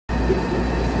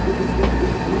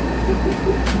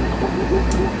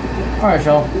Alright,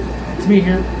 y'all. It's me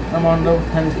here, Armando,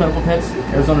 Plentiful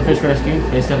Arizona Fish Rescue,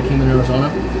 based out of Kingman, Arizona.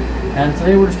 And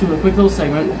today we're just doing a quick little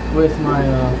segment with my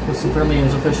with some friendly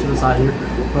angelfish to the side here.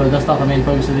 But that's not the main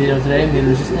focus of the video today.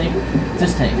 Neither is this tank. It's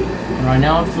this tank. And right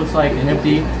now it just looks like an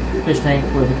empty fish tank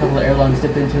with a couple of air lungs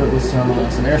dipped into it with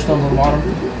some air stones on the bottom.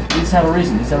 These have a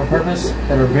reason. These have a purpose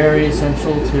that are very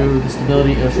essential to the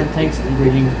stability of shrimp tanks and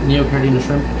breeding neocaridina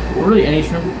shrimp, or really any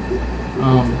shrimp,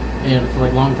 and for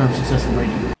like long-term successful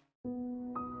breeding.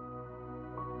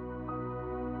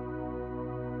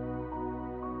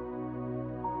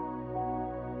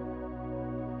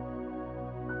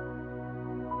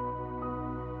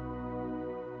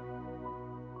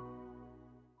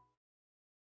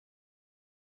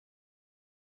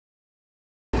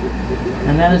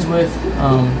 And that is with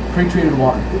pre-treated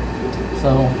water.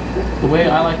 So the way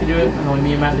I like to do it, and the way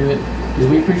me and Matt do it, is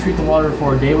we pre-treat the water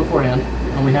for a day beforehand.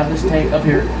 And we have this tank up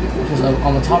here, which is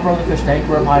on the top row of the fish tank.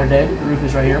 We're up high today. The roof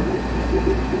is right here.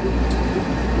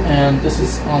 And this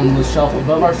is on the shelf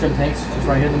above our shrimp tanks, just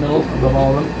right here in the middle, above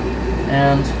all of them.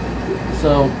 And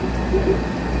so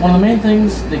one of the main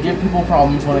things that give people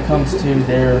problems when it comes to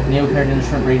their neocaridina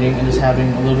shrimp breeding and just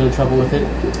having a little bit of trouble with it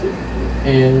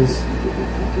is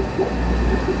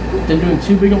them doing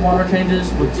too big of water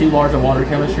changes with too large a water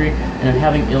chemistry and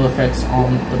having ill effects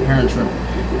on the parent shrimp.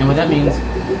 And what that means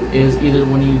is either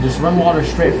when you just run water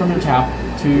straight from your tap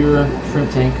to your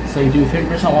shrimp tank, say you do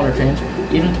 50% water change,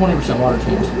 even 20% water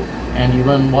change, and you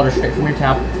run water straight from your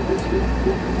tap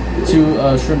to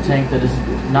a shrimp tank that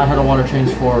has not had a water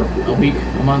change for a week,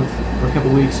 a month, or a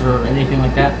couple weeks, or anything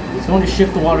like that, it's going to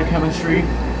shift the water chemistry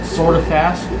sort of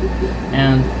fast.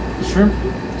 And the shrimp,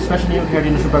 especially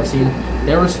neocaridina shrimp I've seen,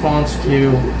 their response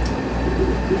to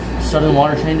sudden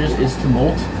water changes is to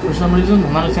molt for some reason.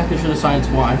 I'm not exactly sure the science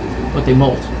why, but they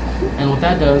molt. And what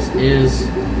that does is,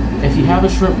 if you have a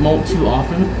shrimp molt too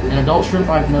often, an adult shrimp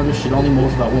I've noticed should only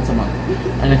molt about once a month.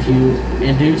 And if you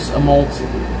induce a molt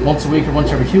once a week or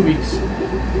once every 2 weeks,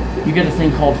 you get a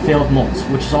thing called failed molts,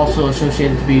 which is also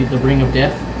associated to be the ring of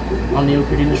death on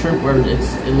neocaridina shrimp, where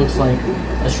it looks like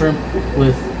a shrimp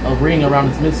with a ring around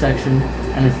its midsection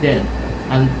and it's dead.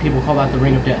 And people call that the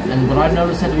ring of death. And what I've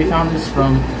noticed had to be found is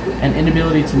from an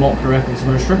inability to molt correctly. So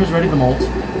when a shrimp is ready to molt,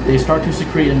 they start to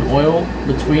secrete an oil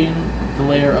between the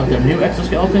layer of their new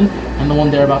exoskeleton and the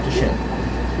one they're about to shed.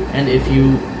 And if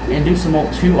you induce a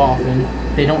molt too often,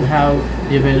 they don't have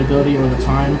the availability or the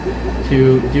time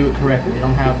to do it correctly. They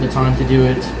don't have the time to do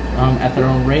it at their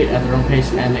own rate, at their own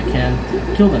pace, and it can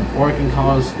kill them, or it can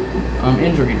cause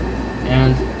injury.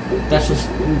 And that's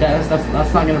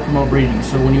not going to promote breeding.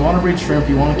 So when you want to breed shrimp,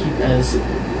 you want to keep as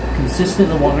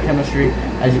consistent a water chemistry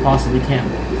as you possibly can.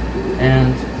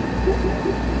 And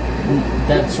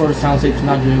that sort of sounds like it's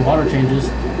not doing water changes,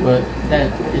 but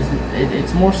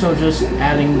it's more so just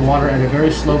adding water at a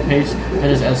very slow pace that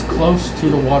is as close to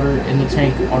the water in the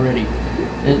tank already.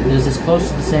 It is as close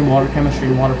to the same water chemistry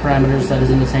and water parameters that is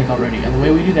in the tank already. And the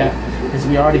way we do that is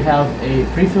we already have a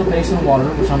pre-filled basin of water,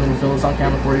 which I'm going to fill this on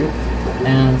camera for you.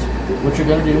 And what you're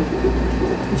going to do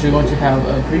is you're going to have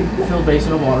a pre-filled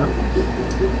basin of water,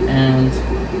 and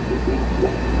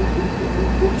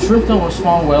shrimp don't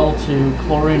respond well to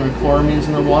chlorine or chloramines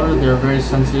in the water. They're a very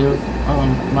sensitive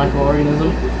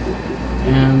microorganism.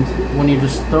 And when you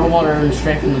just throw water in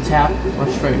straight from the tap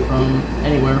or straight from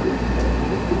anywhere,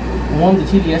 one, the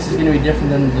TDS is going to be different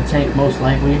than the tank most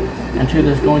likely, and two,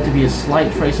 there's going to be a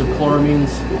slight trace of chloramines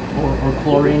or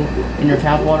chlorine in your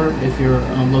tap water if your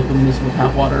local municipal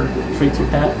tap water treats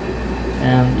with that.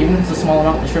 And even if it's a small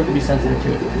amount, the shrimp will be sensitive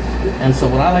to it. And so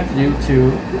what I like to do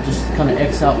to just kind of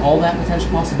X out all that potential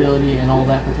possibility and all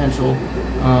that potential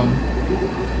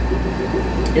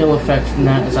ill effect from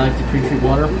that is I like to pre-treat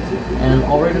water. And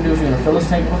all we're going to do is we're going to fill this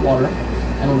tank with water,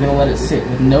 and we're going to let it sit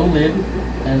with no lid,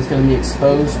 and it's going to be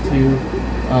exposed to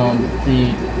the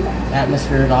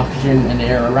atmospheric oxygen and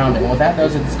air around it. And what that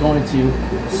does is it's going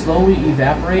to slowly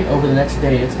evaporate over the next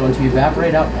day. It's going to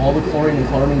evaporate out all the chlorine and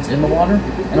chloramines in the water,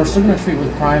 and we're still going to treat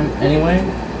with prime anyway,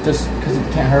 just because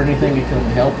it can't hurt anything, it can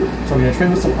only help. So we're going to treat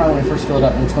with some prime when we first fill it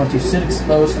up, and it's going to sit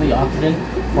exposed to the oxygen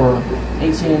for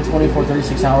 18, 24,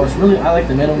 36 hours. Really, I like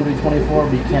the minimum to be 24,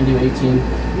 but you can do 18.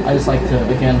 I just like to,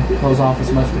 again, close off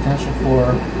as much potential for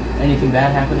anything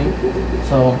bad happening.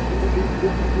 So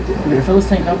we're going to fill this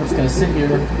tank up. It's going to sit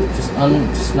here,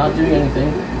 just not doing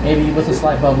anything. Maybe with a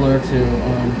slight bubbler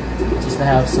just to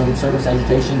have some surface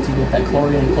agitation to get that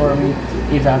chlorine and chloramine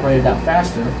evaporated out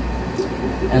faster.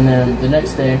 and then the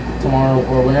next day, tomorrow,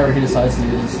 or whenever he decides to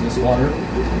use this water,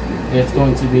 it's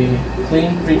going to be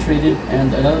clean, pre-treated.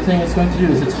 And another thing it's going to do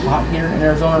is it's hot here in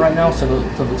Arizona right now, so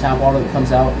the tap water that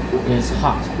comes out is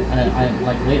hot. And I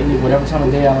like lately, whatever time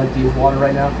of day I like to use water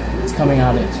right now, it's coming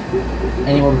out at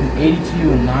anywhere between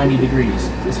 82 and 90 degrees.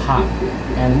 It's hot,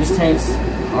 and these tanks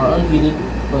are unheated,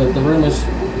 but the room is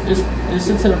it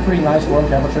sits at a pretty nice warm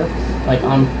temperature. Like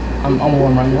I'm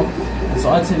warm right now. And so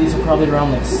I'd say these are probably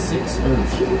around like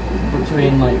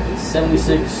between like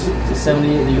 76 to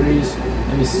 78 degrees,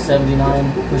 maybe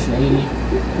 79, pushing 80.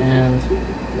 And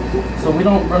so we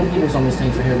don't run heaters on these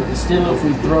tanks right here, but still, if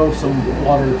we throw some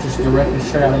water just directly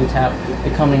straight out of the tap,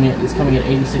 it's coming at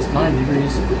 86 to 90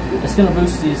 degrees. It's going to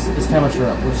boost this temperature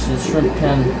up, which the shrimp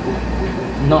can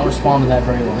not respond to that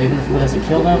very well. Even if it doesn't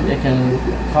kill them, it can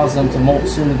cause them to molt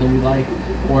sooner than we like,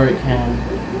 or it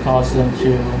can cause them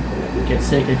to get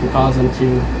sick. It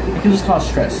can just cause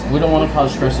stress. We don't want to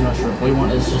cause stress in our shrimp. What we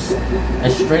want is just a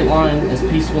straight line, as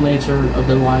peaceful nature of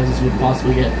their lives as we can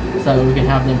possibly get, so that we can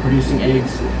have them producing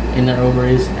eggs in their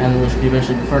ovaries, and which can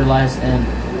eventually be fertilized, and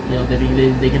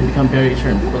they can become berry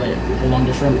shrimp, where they hold on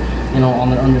to shrimp, on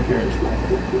their undercarriage.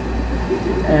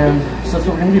 And so that's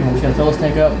what we're gonna do. I'm just gonna fill this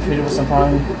tank up, treat it with some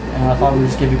prime, and I thought we'd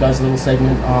just give you guys a little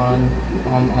segment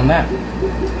on that.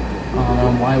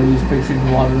 Why we use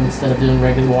pre-treated water instead of doing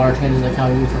regular water changes like how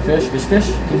we use for fish, because fish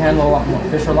can handle a lot more.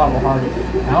 Fish are a lot more hardy.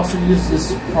 I also use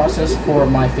this process for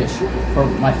my fish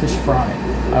fry,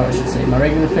 I should say. My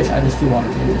regular fish, I just do water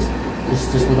changes,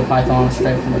 just with a python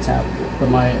straight from the tap. But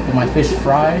my fish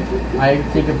fry, I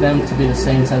think of them to be the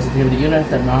same sensitivity. Even if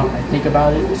they're not, I think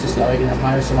about it. It's just that we can have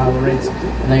higher survival rates,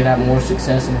 and they can have more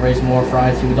success and raise more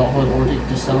fry to adulthood, or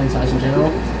just selling size in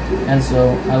general. And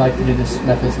so I like to do this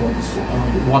method as well, just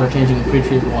water changing with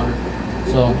pre-treated water.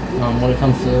 So when it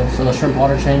comes to a shrimp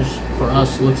water change for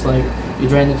us, looks like you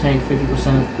drain the tank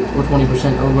 50% or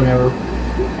 20% or whatever,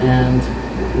 and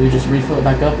we just refill it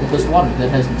back up with this water that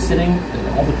has been sitting.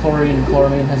 All the chlorine and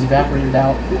chloramine has evaporated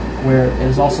out, where it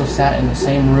has also sat in the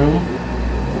same room,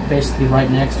 basically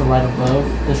right next or right above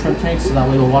the shrimp tank, so that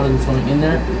way the water that's going in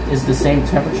there is the same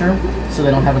temperature, so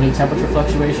they don't have any temperature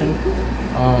fluctuation.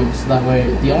 So that way,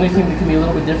 the only thing that can be a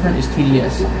little bit different is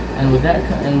TDS, and with that,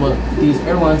 and what these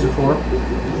airlines are for,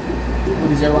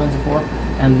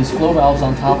 and these flow valves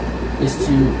on top, is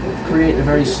to create a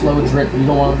very slow drip. You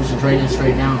don't want to just drain it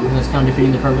straight down, because that's kind of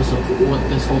defeating the purpose of what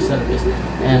this whole setup is.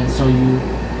 And so you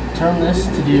turn this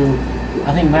to do,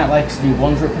 I think Matt likes to do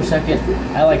 1 drip per second.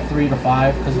 I like 3 to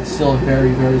 5, because it's still a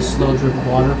very, very slow drip of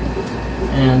water.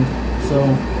 And so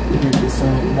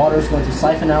water is going to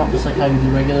siphon out, just like how you do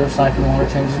regular siphon water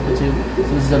changes in the tube.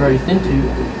 So this is a very thin tube,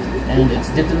 and it's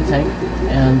dipped in the tank.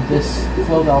 And this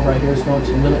flow valve right here is going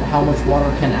to limit how much water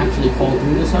can actually fall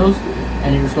through this hose.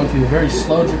 And you're just going to do a very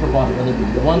slow drip of water, whether it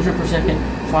be 1 drip per second,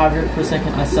 5 drips per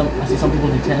second. I see some people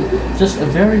do 10. Just a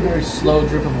very, very slow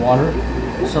drip of water,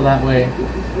 so that way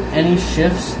any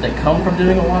shifts that come from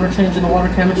doing a water change in the water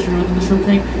chemistry within the shrimp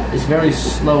tank is very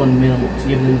slow and minimal, to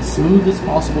give them the smoothest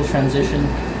possible transition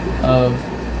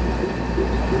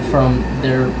from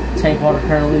their tank water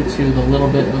currently to the little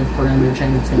bit of parameter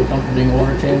change that's going to come from doing a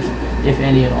water change, if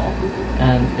any at all.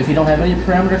 And if you don't have any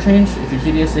parameter change, if your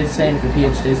TDS stays the same, if your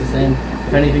pH stays the same,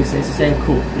 if anything stays the same,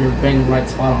 cool, you're banging the right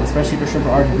spot on. Especially if your shrimp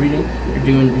are already breeding, you're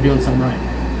doing something right.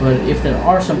 But if there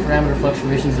are some parameter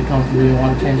fluctuations that come from doing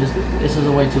water changes, this is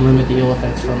a way to limit the ill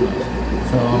effects from those.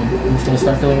 So I'm just going to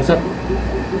start filling this up.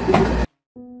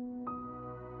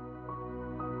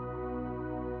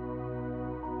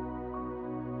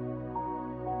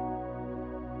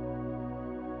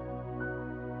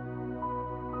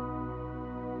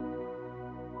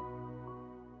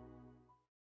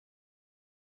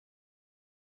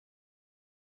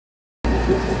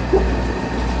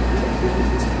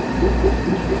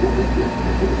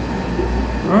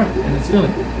 Alright, and it's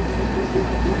filling.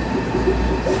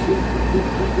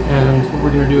 And what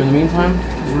we're going to do in the meantime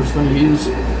is we're just going to use a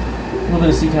little bit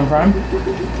of C10 prime.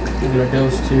 We'll get our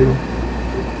dose to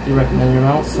the recommended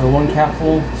amount. So 1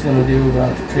 capful is going to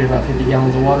treat about 50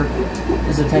 gallons of water.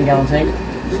 This is a 10-gallon tank,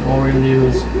 so all we're going to do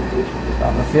is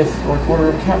about a fifth or a quarter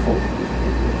of a capful.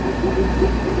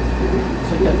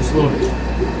 Just like that, just a little bit.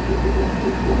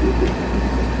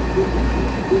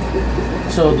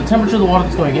 So the temperature of the water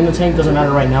that's going in the tank doesn't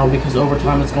matter right now, because over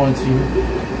time it's going to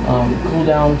cool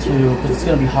down to, because it's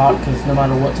going to be hot, because no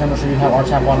matter what temperature you have our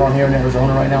tap water on here in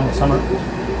Arizona right now in the summer,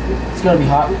 it's going to be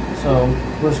hot. So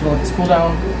we're just going to let this cool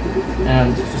down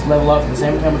and just level up to the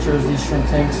same temperature as these shrimp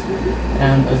tanks,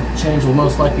 and a change will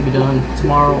most likely be done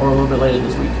tomorrow or a little bit later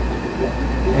this week.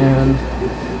 And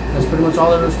that's pretty much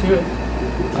all there is to it.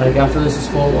 Like after this is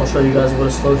full, I'll show you guys what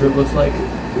a slow drip looks like.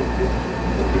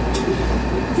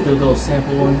 Just do a little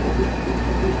sample one.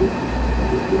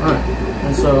 Alright,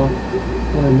 and so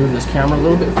I'm going to move this camera a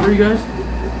little bit for you guys.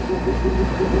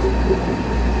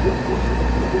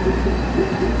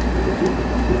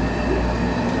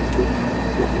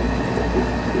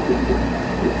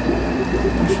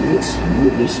 Actually, let's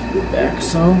move this back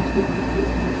some.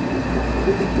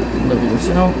 Level this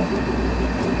out.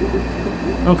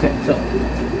 Okay, so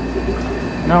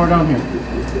now we're down here.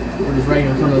 We're just right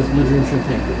here in front of this blue dream shrimp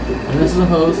tank. And this is a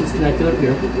hose that's connected up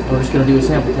here. And we're just going to do a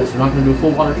sample test. We're not going to do a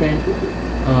full water change.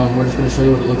 We're just going to show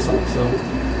you what it looks like. So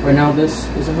right now this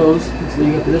is a hose that's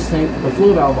leading up to this tank with a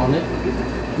flow valve on it.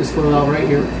 This flow valve right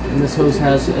here. And this hose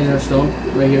has an inner stone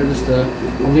right here just to,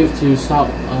 I believe, to stop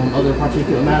other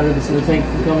particulate matter that's in the tank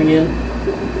from coming in.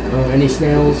 Any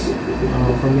snails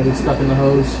from getting stuck in the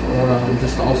hose, or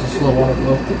just to also slow water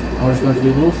flow. And we're just going to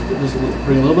do a little, just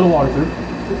bring a little bit of water through.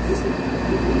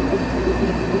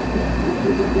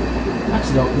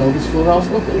 Actually, don't know this flow valve's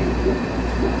open.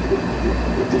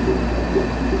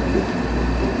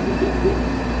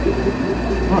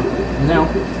 And now,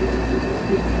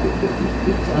 I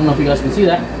don't know if you guys can see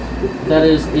that. That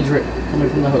is a drip coming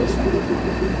from the hose.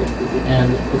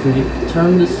 And if we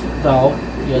turn this valve,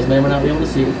 you guys may or may not be able to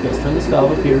see it. If you guys turn this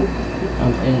valve up here,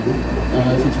 and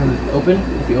if you turn it open,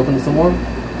 if you open it some more,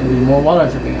 there'll be more water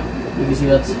dripping out. You can see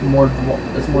that's more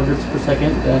drips per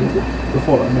second than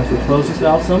before. And if we close this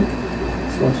valve some,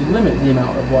 it's going to limit the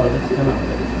amount of water that can come out of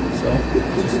it. So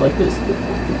just like this,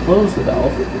 if you close the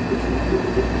valve,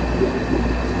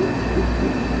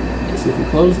 so if you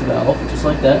close the valve just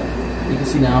like that, you can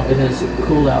see now it has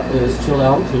cooled out, it has chilled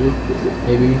out to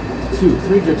maybe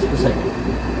 2-3 drips per second.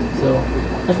 So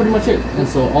that's pretty much it. And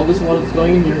so all this water that's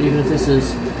going in here, even if this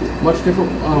is much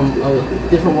different,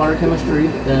 different water chemistry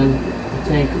than the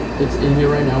tank that's in here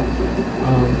right now,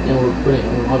 and we're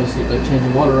obviously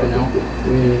changing water right now.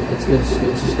 It's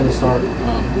just going to start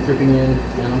dripping in.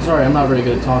 And I'm sorry, I'm not very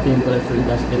good at talking, but I'm sure you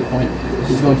guys get the point. It's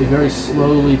just going to very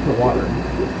slowly put water in.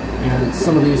 And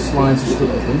some of these lines are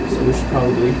still open, so we should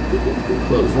probably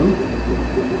close them.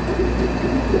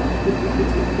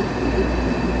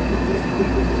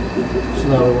 So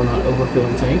that way we're not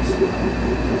overfilling tanks.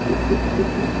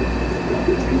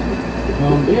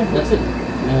 But yeah, that's it.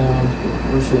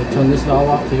 We're just going to turn this valve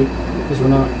off too, because we're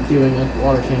not doing a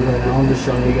water change right now. I'm just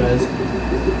showing you guys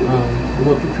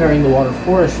what preparing the water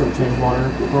for a shrimp change water,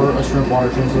 for a shrimp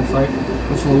water change looks like.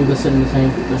 We're just going to leave this in the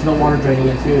tank. There's no water draining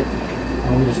into it.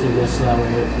 We just do this so that way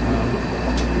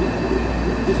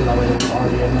it's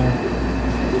already in there.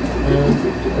 And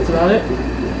that's about it.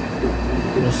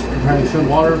 We're just preparing shrimp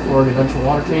water for the eventual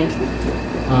water change,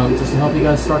 just to help you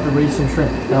guys start to breed some shrimp.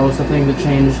 That was the thing that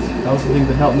changed. That was the thing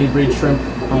that helped me breed shrimp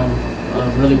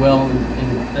really well,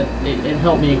 and it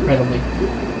helped me incredibly.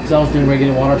 Because I was doing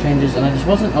regular water changes, and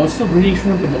I was still breeding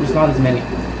shrimp, but it was not as many.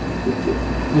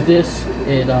 With this,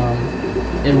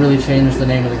 it really changed the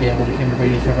name of the game when it came to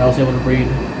breeding shrimp. I was able to breed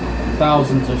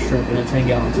thousands of shrimp in a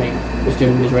 10-gallon tank just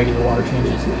doing these regular water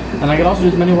changes. And I could also do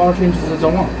as many water changes as I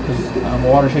want, because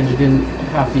water changes didn't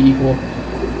have to equal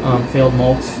failed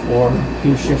molts or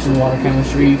huge shifts in water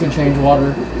chemistry. You can change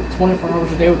water 24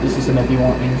 hours a day with the system if you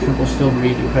want, and your shrimp will still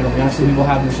breed incredibly. I've seen people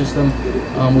have their system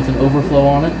with an overflow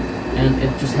on it, and it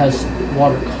just has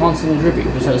water constantly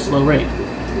dripping, just at a slow rate.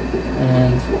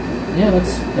 And yeah,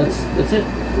 that's it.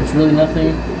 It's really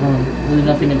nothing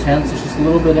intense. It's just a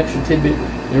little bit extra tidbit.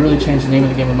 They really changed the name of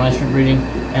the game with my shrimp breeding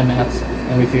and Matt's,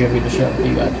 and we figured we'd just share it with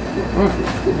you guys. Alright,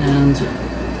 and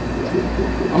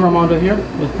I'm Armando here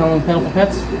with Plentiful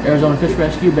Pets, Arizona Fish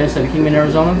Rescue, based out of Kingman,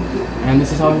 Arizona, and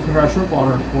this is how we prepare our shrimp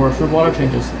water for shrimp water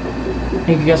changes.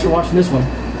 Thank you guys for watching this one.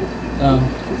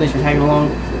 Thanks for tagging along.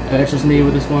 It's just me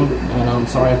with this one, and I'm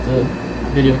sorry if the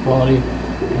video quality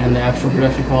and the actual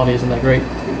production quality isn't that great.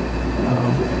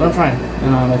 But I'm trying,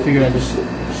 and I figured I'd just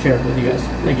share it with you guys.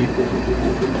 Thank you.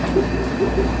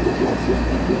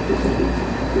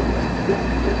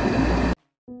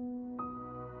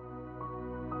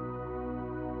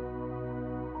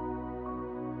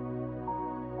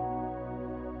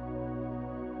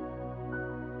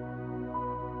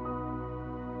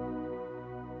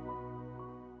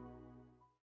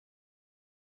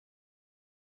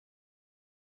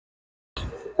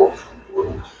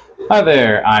 Hi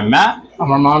there, I'm Matt.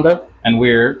 I'm Armando. And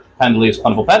we're Pendley's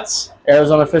Plentiful Pets,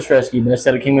 Arizona Fish Rescue, based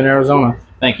out of Kingman, Arizona.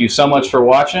 Thank you so much for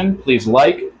watching. Please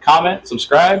like, comment,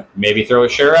 subscribe, maybe throw a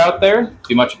share out there.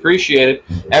 Be much appreciated.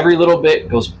 Every little bit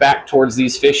goes back towards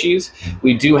these fishies.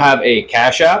 We do have a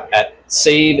Cash App at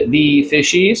Save the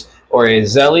Fishies, or a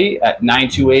Zelly at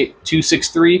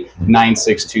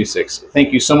 928-263-9626.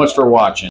 Thank you so much for watching.